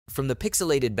From the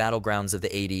pixelated battlegrounds of the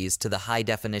 80s to the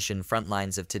high-definition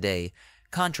frontlines of today,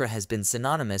 Contra has been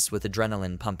synonymous with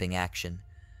adrenaline-pumping action.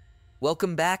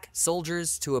 Welcome back,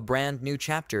 soldiers, to a brand new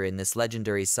chapter in this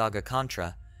legendary saga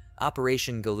Contra,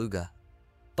 Operation Galuga.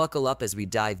 Buckle up as we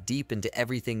dive deep into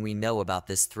everything we know about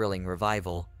this thrilling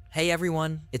revival. Hey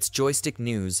everyone, it's Joystick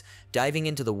News, diving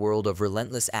into the world of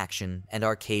relentless action and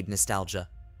arcade nostalgia.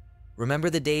 Remember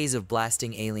the days of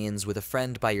blasting aliens with a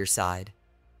friend by your side?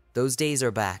 Those days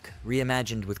are back,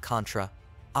 reimagined with Contra,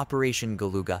 Operation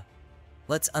Galuga.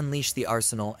 Let's unleash the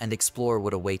arsenal and explore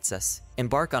what awaits us.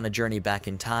 Embark on a journey back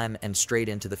in time and straight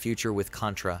into the future with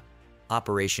Contra,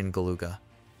 Operation Galuga.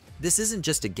 This isn't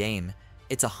just a game,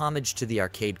 it's a homage to the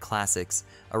arcade classics,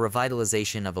 a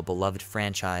revitalization of a beloved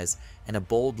franchise, and a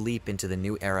bold leap into the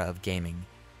new era of gaming.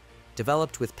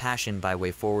 Developed with passion by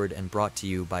WayForward and brought to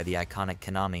you by the iconic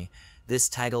Konami, this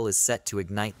title is set to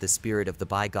ignite the spirit of the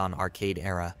bygone arcade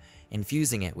era,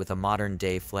 infusing it with a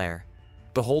modern-day flair.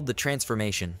 Behold the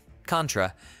transformation.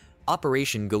 Contra,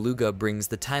 Operation Galuga brings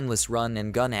the timeless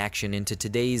run-and-gun action into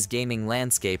today's gaming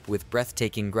landscape with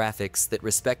breathtaking graphics that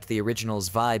respect the original's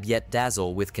vibe yet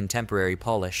dazzle with contemporary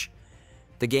polish.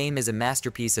 The game is a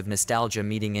masterpiece of nostalgia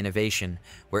meeting innovation,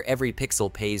 where every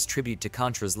pixel pays tribute to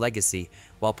Contra's legacy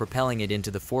while propelling it into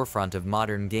the forefront of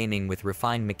modern gaming with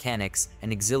refined mechanics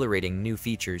and exhilarating new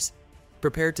features.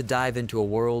 Prepare to dive into a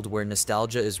world where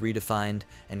nostalgia is redefined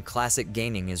and classic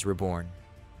gaming is reborn.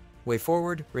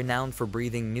 WayForward, renowned for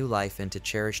breathing new life into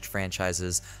cherished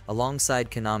franchises,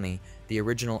 alongside Konami, the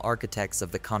original architects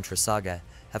of the Contra saga,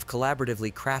 have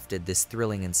collaboratively crafted this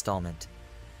thrilling installment.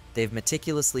 They've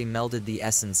meticulously melded the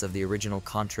essence of the original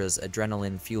Contra's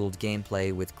adrenaline-fueled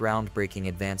gameplay with groundbreaking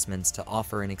advancements to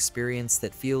offer an experience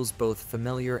that feels both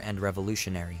familiar and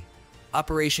revolutionary.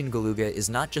 Operation Galuga is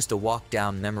not just a walk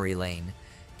down memory lane,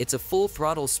 it's a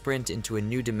full-throttle sprint into a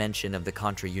new dimension of the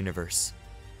Contra universe.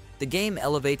 The game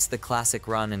elevates the classic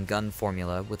run-and-gun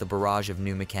formula with a barrage of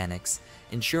new mechanics,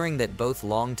 ensuring that both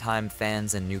longtime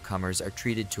fans and newcomers are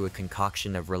treated to a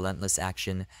concoction of relentless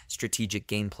action, strategic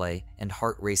gameplay, and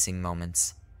heart-racing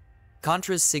moments.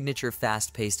 Contra's signature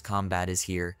fast-paced combat is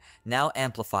here, now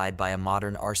amplified by a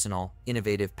modern arsenal,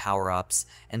 innovative power-ups,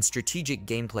 and strategic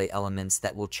gameplay elements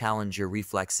that will challenge your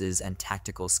reflexes and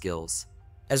tactical skills.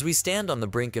 As we stand on the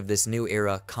brink of this new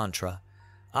era, Contra,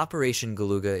 Operation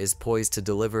Galuga is poised to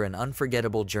deliver an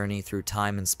unforgettable journey through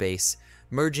time and space,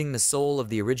 merging the soul of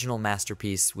the original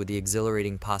masterpiece with the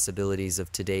exhilarating possibilities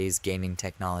of today's gaming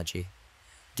technology.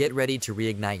 Get ready to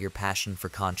reignite your passion for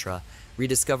Contra,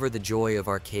 rediscover the joy of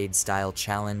arcade-style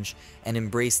challenge, and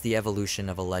embrace the evolution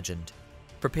of a legend.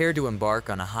 Prepare to embark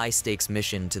on a high-stakes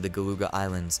mission to the Galuga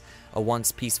Islands, a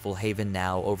once peaceful haven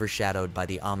now overshadowed by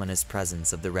the ominous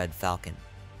presence of the Red Falcon.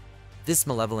 This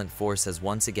malevolent force has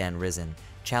once again risen,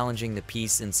 challenging the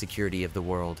peace and security of the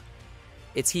world.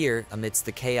 It's here, amidst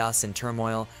the chaos and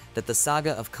turmoil, that the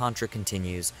saga of Contra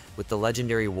continues, with the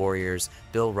legendary warriors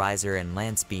Bill Reiser and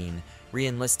Lance Bean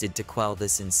re-enlisted to quell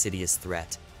this insidious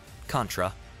threat.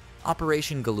 Contra,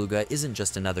 Operation Galuga isn't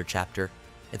just another chapter,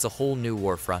 it's a whole new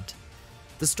warfront.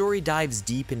 The story dives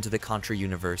deep into the Contra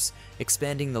universe,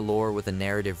 expanding the lore with a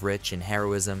narrative rich in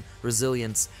heroism,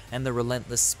 resilience, and the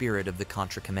relentless spirit of the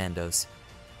Contra Commandos.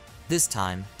 This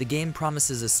time, the game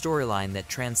promises a storyline that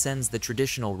transcends the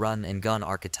traditional run-and-gun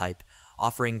archetype,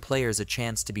 offering players a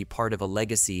chance to be part of a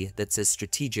legacy that's as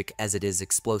strategic as it is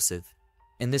explosive.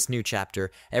 In this new chapter,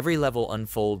 every level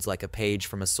unfolds like a page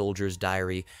from a soldier's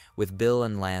diary, with Bill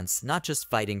and Lance not just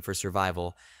fighting for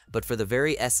survival, but for the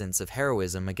very essence of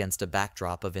heroism against a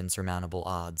backdrop of insurmountable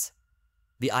odds.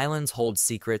 The islands hold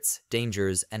secrets,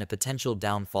 dangers, and a potential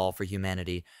downfall for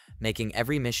humanity, making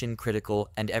every mission critical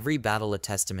and every battle a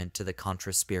testament to the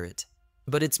Contra spirit.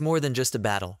 But it's more than just a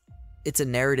battle. It's a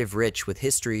narrative rich with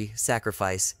history,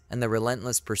 sacrifice, and the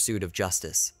relentless pursuit of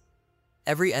justice.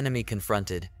 Every enemy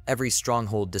confronted, every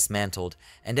stronghold dismantled,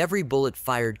 and every bullet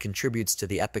fired contributes to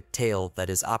the epic tale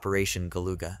that is Operation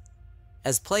Galuga.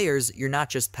 As players, you're not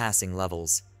just passing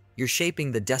levels. You're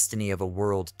shaping the destiny of a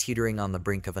world teetering on the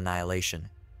brink of annihilation.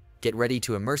 Get ready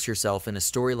to immerse yourself in a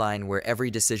storyline where every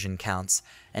decision counts,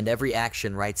 and every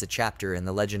action writes a chapter in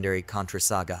the legendary Contra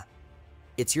saga.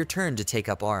 It's your turn to take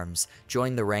up arms,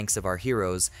 join the ranks of our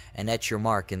heroes, and etch your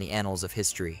mark in the annals of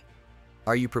history.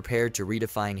 Are you prepared to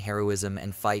redefine heroism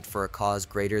and fight for a cause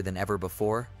greater than ever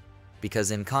before?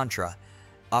 Because in Contra,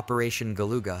 Operation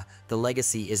Galuga, the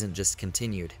legacy isn't just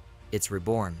continued, it's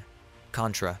reborn.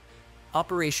 Contra,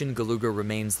 Operation Galuga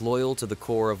remains loyal to the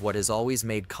core of what has always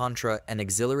made Contra an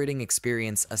exhilarating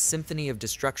experience, a symphony of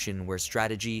destruction where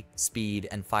strategy, speed,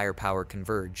 and firepower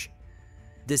converge.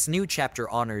 This new chapter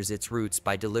honors its roots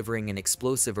by delivering an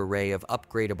explosive array of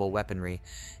upgradable weaponry,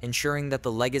 ensuring that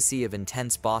the legacy of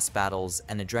intense boss battles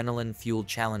and adrenaline-fueled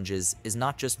challenges is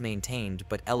not just maintained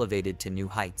but elevated to new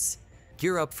heights.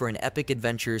 Gear up for an epic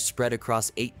adventure spread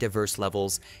across 8 diverse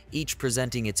levels, each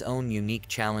presenting its own unique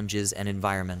challenges and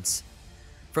environments.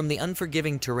 From the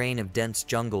unforgiving terrain of dense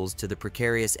jungles to the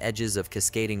precarious edges of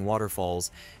cascading waterfalls,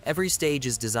 every stage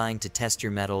is designed to test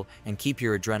your mettle and keep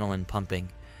your adrenaline pumping.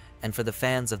 And for the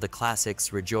fans of the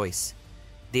classics, rejoice.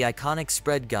 The iconic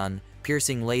spread gun,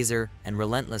 piercing laser, and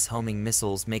relentless homing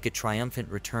missiles make a triumphant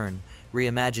return,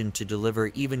 reimagined to deliver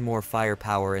even more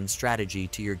firepower and strategy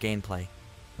to your gameplay.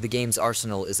 The game's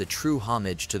arsenal is a true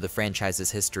homage to the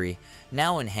franchise's history,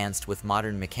 now enhanced with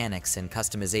modern mechanics and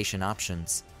customization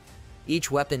options. Each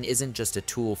weapon isn't just a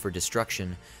tool for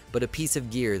destruction, but a piece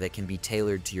of gear that can be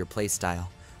tailored to your playstyle,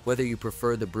 whether you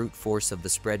prefer the brute force of the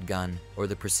spread gun or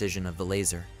the precision of the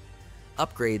laser.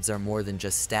 Upgrades are more than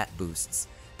just stat boosts.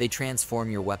 They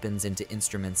transform your weapons into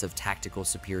instruments of tactical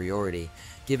superiority,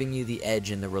 giving you the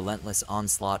edge in the relentless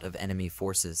onslaught of enemy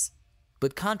forces.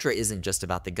 But Contra isn't just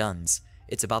about the guns,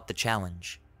 it's about the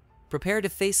challenge. Prepare to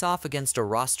face off against a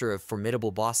roster of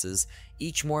formidable bosses,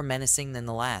 each more menacing than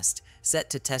the last, set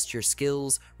to test your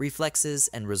skills, reflexes,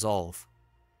 and resolve.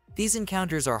 These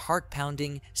encounters are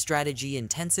heart-pounding,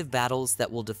 strategy-intensive battles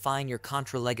that will define your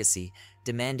Contra legacy,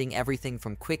 demanding everything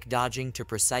from quick dodging to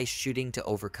precise shooting to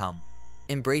overcome.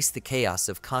 Embrace the chaos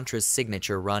of Contra's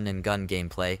signature run-and-gun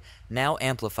gameplay, now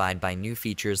amplified by new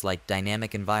features like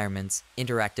dynamic environments,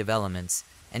 interactive elements,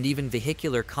 and even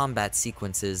vehicular combat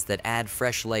sequences that add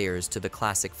fresh layers to the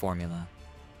classic formula.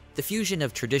 The fusion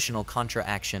of traditional Contra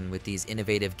action with these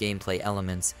innovative gameplay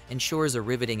elements ensures a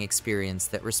riveting experience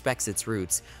that respects its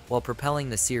roots while propelling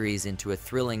the series into a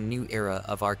thrilling new era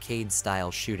of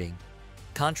arcade-style shooting.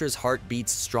 Contra's heart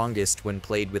beats strongest when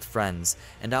played with friends,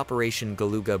 and Operation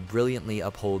Galuga brilliantly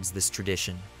upholds this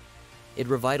tradition. It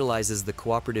revitalizes the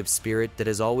cooperative spirit that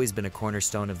has always been a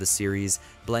cornerstone of the series,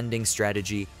 blending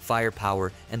strategy,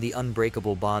 firepower, and the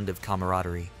unbreakable bond of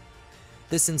camaraderie.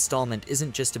 This installment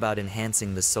isn't just about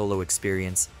enhancing the solo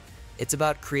experience, it's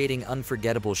about creating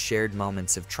unforgettable shared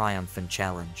moments of triumph and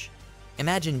challenge.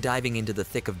 Imagine diving into the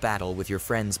thick of battle with your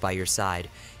friends by your side,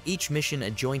 each mission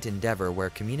a joint endeavor where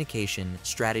communication,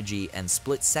 strategy, and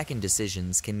split-second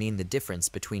decisions can mean the difference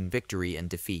between victory and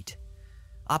defeat.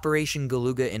 Operation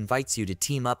Galuga invites you to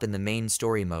team up in the main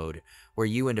story mode, where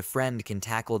you and a friend can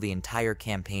tackle the entire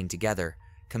campaign together,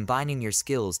 combining your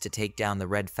skills to take down the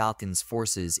Red Falcon's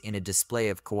forces in a display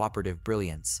of cooperative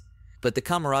brilliance. But the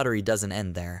camaraderie doesn't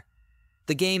end there.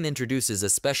 The game introduces a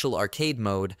special arcade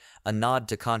mode, a nod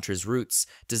to Contra's roots,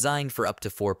 designed for up to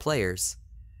 4 players.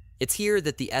 It's here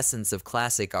that the essence of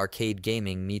classic arcade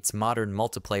gaming meets modern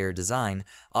multiplayer design,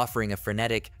 offering a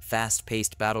frenetic,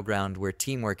 fast-paced battleground where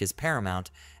teamwork is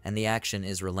paramount and the action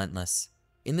is relentless.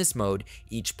 In this mode,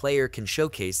 each player can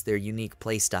showcase their unique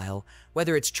playstyle,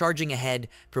 whether it's charging ahead,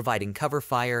 providing cover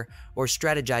fire, or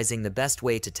strategizing the best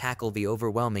way to tackle the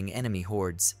overwhelming enemy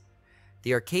hordes.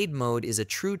 The arcade mode is a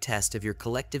true test of your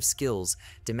collective skills,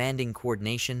 demanding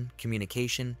coordination,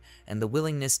 communication, and the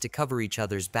willingness to cover each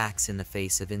other's backs in the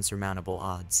face of insurmountable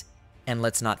odds. And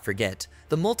let's not forget,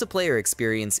 the multiplayer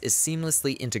experience is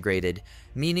seamlessly integrated,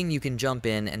 meaning you can jump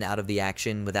in and out of the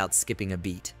action without skipping a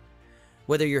beat.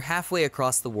 Whether you're halfway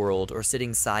across the world or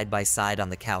sitting side by side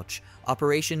on the couch,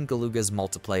 Operation Galuga's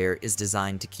multiplayer is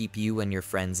designed to keep you and your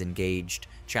friends engaged,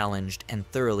 challenged, and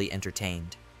thoroughly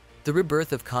entertained. The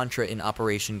rebirth of Contra in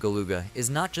Operation Galuga is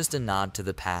not just a nod to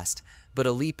the past, but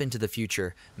a leap into the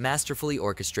future, masterfully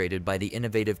orchestrated by the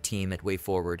innovative team at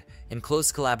WayForward, in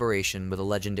close collaboration with the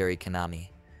legendary Konami.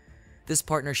 This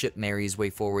partnership marries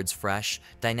WayForward's fresh,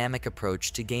 dynamic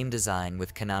approach to game design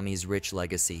with Konami's rich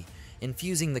legacy,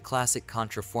 infusing the classic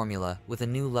Contra formula with a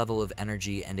new level of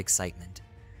energy and excitement.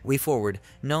 WayForward,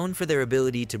 known for their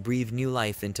ability to breathe new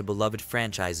life into beloved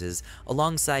franchises,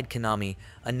 alongside Konami,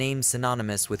 a name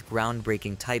synonymous with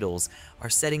groundbreaking titles, are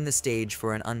setting the stage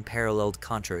for an unparalleled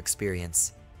Contra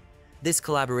experience. This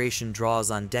collaboration draws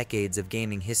on decades of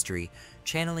gaming history,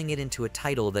 channeling it into a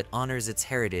title that honors its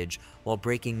heritage while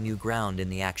breaking new ground in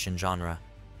the action genre.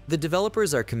 The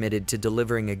developers are committed to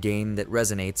delivering a game that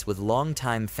resonates with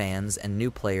longtime fans and new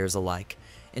players alike,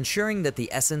 ensuring that the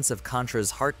essence of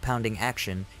Contra's heart-pounding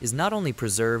action is not only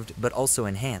preserved but also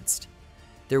enhanced.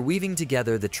 They're weaving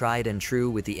together the tried and true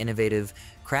with the innovative,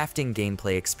 crafting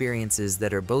gameplay experiences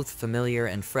that are both familiar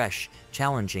and fresh,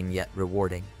 challenging yet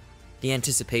rewarding. The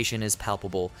anticipation is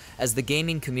palpable as the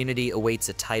gaming community awaits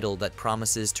a title that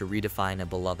promises to redefine a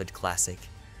beloved classic.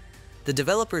 The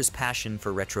developers' passion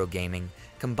for retro gaming,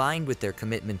 combined with their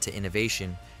commitment to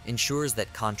innovation, ensures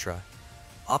that Contra,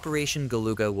 Operation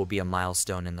Galuga will be a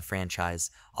milestone in the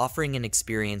franchise, offering an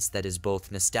experience that is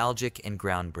both nostalgic and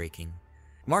groundbreaking.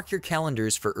 Mark your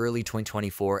calendars for early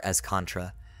 2024 as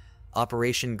Contra,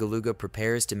 Operation Galuga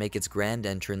prepares to make its grand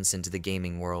entrance into the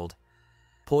gaming world.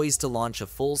 Poised to launch a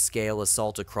full-scale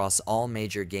assault across all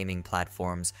major gaming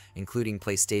platforms, including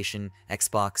PlayStation,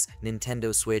 Xbox,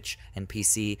 Nintendo Switch, and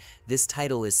PC, this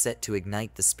title is set to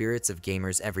ignite the spirits of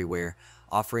gamers everywhere,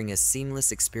 offering a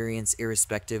seamless experience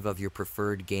irrespective of your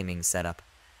preferred gaming setup.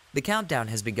 The countdown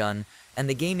has begun, and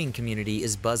the gaming community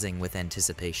is buzzing with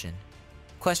anticipation.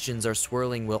 Questions are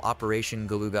swirling: will Operation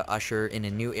Galuga usher in a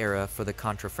new era for the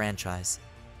Contra franchise?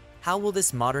 How will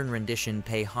this modern rendition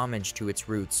pay homage to its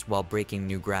roots while breaking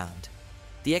new ground?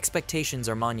 The expectations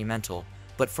are monumental,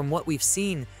 but from what we've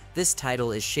seen, this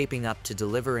title is shaping up to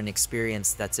deliver an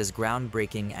experience that's as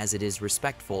groundbreaking as it is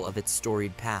respectful of its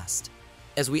storied past.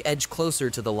 As we edge closer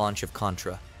to the launch of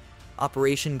Contra,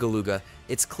 Operation Galuga,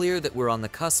 it's clear that we're on the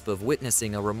cusp of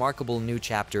witnessing a remarkable new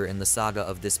chapter in the saga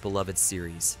of this beloved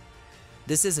series.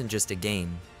 This isn't just a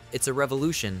game. It's a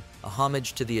revolution, a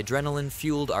homage to the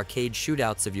adrenaline-fueled arcade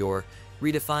shootouts of yore,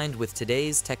 redefined with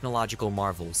today's technological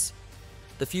marvels.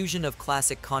 The fusion of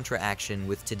classic Contra action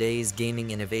with today's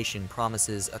gaming innovation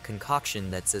promises a concoction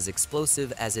that's as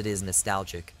explosive as it is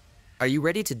nostalgic. Are you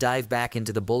ready to dive back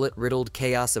into the bullet-riddled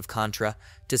chaos of Contra,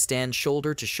 to stand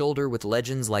shoulder to shoulder with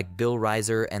legends like Bill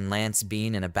Riser and Lance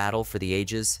Bean in a battle for the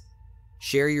ages?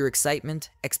 Share your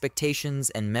excitement, expectations,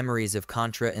 and memories of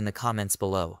Contra in the comments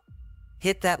below.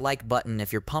 Hit that like button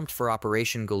if you're pumped for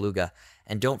Operation Galuga,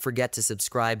 and don't forget to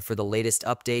subscribe for the latest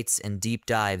updates and deep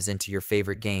dives into your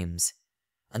favorite games.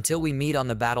 Until we meet on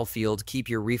the battlefield, keep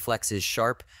your reflexes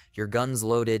sharp, your guns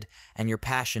loaded, and your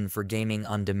passion for gaming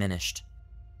undiminished.